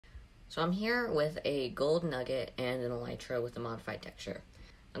So I'm here with a gold nugget and an elytra with a modified texture.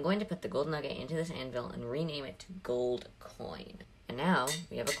 I'm going to put the gold nugget into this anvil and rename it to gold coin. And now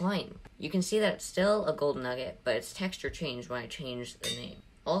we have a coin. You can see that it's still a gold nugget, but its texture changed when I changed the name.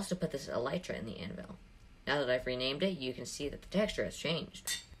 I'll also put this elytra in the anvil. Now that I've renamed it, you can see that the texture has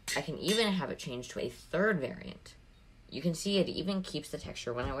changed. I can even have it changed to a third variant. You can see it even keeps the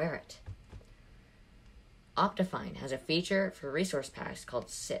texture when I wear it. Optifine has a feature for resource packs called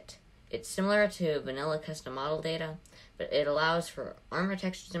CIT. It's similar to vanilla custom model data, but it allows for armor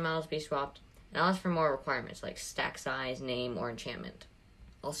textures and models to be swapped, and allows for more requirements like stack size, name, or enchantment.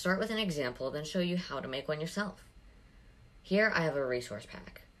 I'll start with an example, then show you how to make one yourself. Here I have a resource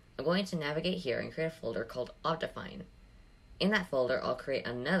pack. I'm going to navigate here and create a folder called Optifine. In that folder, I'll create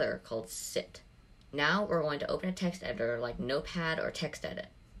another called CIT. Now we're going to open a text editor like Notepad or TextEdit.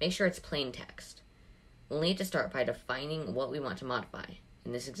 Make sure it's plain text. We'll need to start by defining what we want to modify.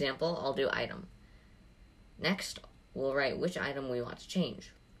 In this example, I'll do item. Next, we'll write which item we want to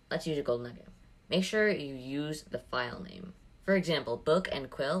change. Let's use a gold nugget. Make sure you use the file name. For example, book and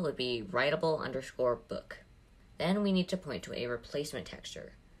quill would be writable_book. Then we need to point to a replacement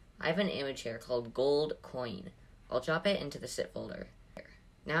texture. I have an image here called gold coin. I'll drop it into the CIT folder.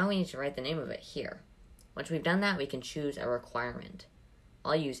 Now we need to write the name of it here. Once we've done that, we can choose a requirement.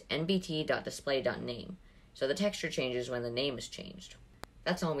 I'll use nbt.display.name, so the texture changes when the name is changed.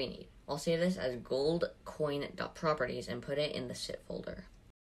 That's all we need. I'll save this as goldcoin.properties and put it in the CIT folder.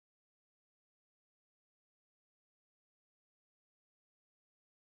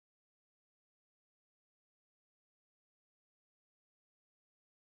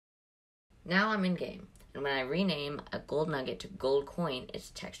 Now I'm in game, and when I rename a gold nugget to gold coin, its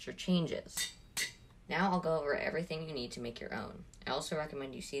texture changes. Now I'll go over everything you need to make your own. I also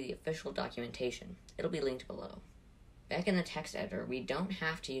recommend you see the official documentation. It'll be linked below. Back in the text editor, we don't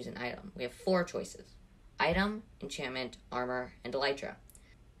have to use an item. We have 4 choices: item, enchantment, armor, and elytra.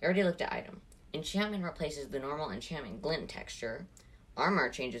 We already looked at item. Enchantment replaces the normal enchantment glint texture, armor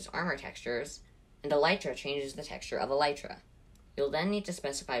changes armor textures, and elytra changes the texture of elytra. You'll then need to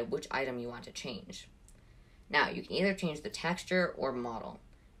specify which item you want to change. Now, you can either change the texture or model.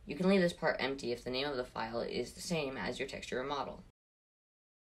 You can leave this part empty if the name of the file is the same as your texture or model.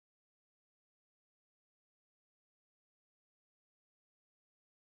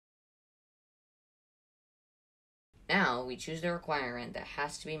 Now, we choose the requirement that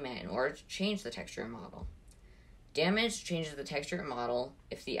has to be met in order to change the texture and model. Damage changes the texture and model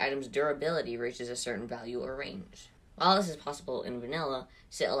if the item's durability reaches a certain value or range. While this is possible in vanilla,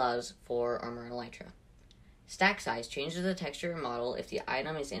 CIT allows for armor and elytra. Stack size changes the texture and model if the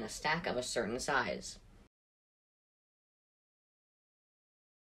item is in a stack of a certain size.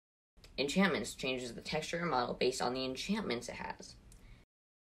 Enchantments changes the texture and model based on the enchantments it has.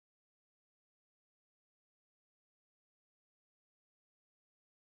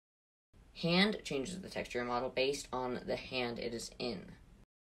 Hand changes the texture and model based on the hand it is in.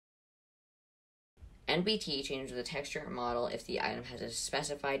 NBT changes the texture and model if the item has a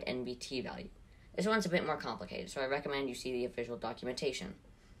specified NBT value. This one's a bit more complicated, so I recommend you see the official documentation.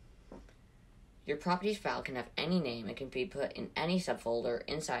 Your properties file can have any name and can be put in any subfolder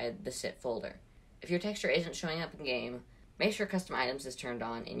inside the CIT folder. If your texture isn't showing up in game, make sure custom items is turned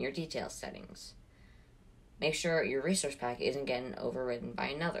on in your details settings. Make sure your resource pack isn't getting overridden by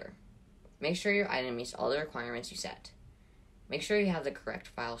another. Make sure your item meets all the requirements you set. Make sure you have the correct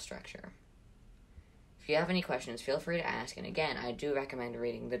file structure. If you have any questions, feel free to ask, and again, I do recommend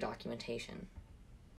reading the documentation.